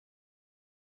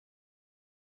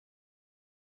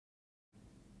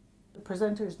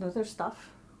presenters knew their stuff.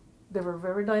 They were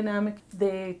very dynamic.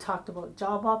 They talked about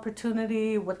job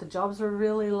opportunity, what the jobs were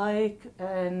really like,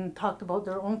 and talked about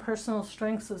their own personal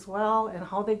strengths as well and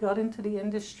how they got into the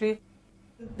industry.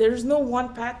 There's no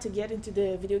one path to get into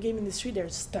the video game industry.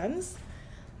 There's tons.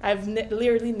 I've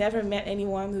literally never met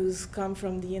anyone who's come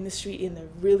from the industry in a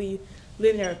really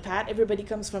linear path. Everybody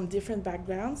comes from different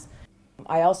backgrounds.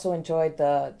 I also enjoyed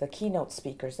the keynote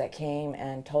speakers that came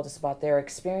and told us about their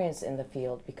experience in the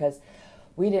field, because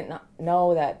we didn't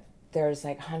know that there's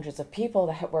like hundreds of people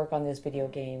that work on these video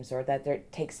games, or that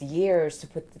it takes years to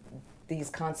put these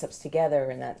concepts together,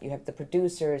 and that you have the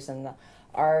producers and the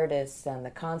artists and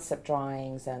the concept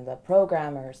drawings and the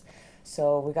programmers.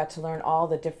 So we got to learn all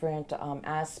the different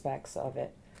aspects of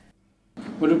it.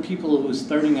 What do people who are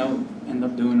starting out end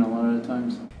up doing a lot of the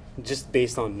times? Just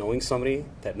based on knowing somebody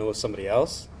that knows somebody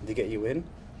else to get you in.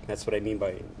 That's what I mean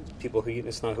by people who you,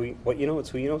 it's not what you know, it's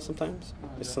who you know sometimes.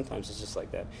 Sometimes it's just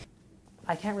like that.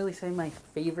 I can't really say my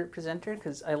favorite presenter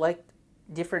because I liked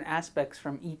different aspects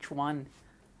from each one.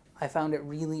 I found it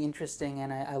really interesting,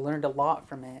 and I learned a lot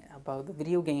from it about the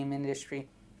video game industry.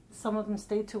 Some of them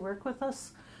stayed to work with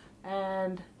us,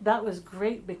 and that was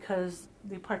great because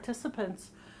the participants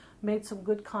made some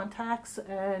good contacts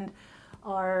and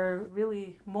are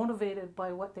really motivated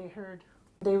by what they heard.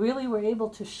 They really were able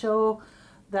to show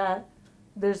that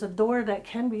there's a door that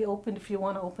can be opened if you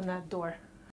want to open that door.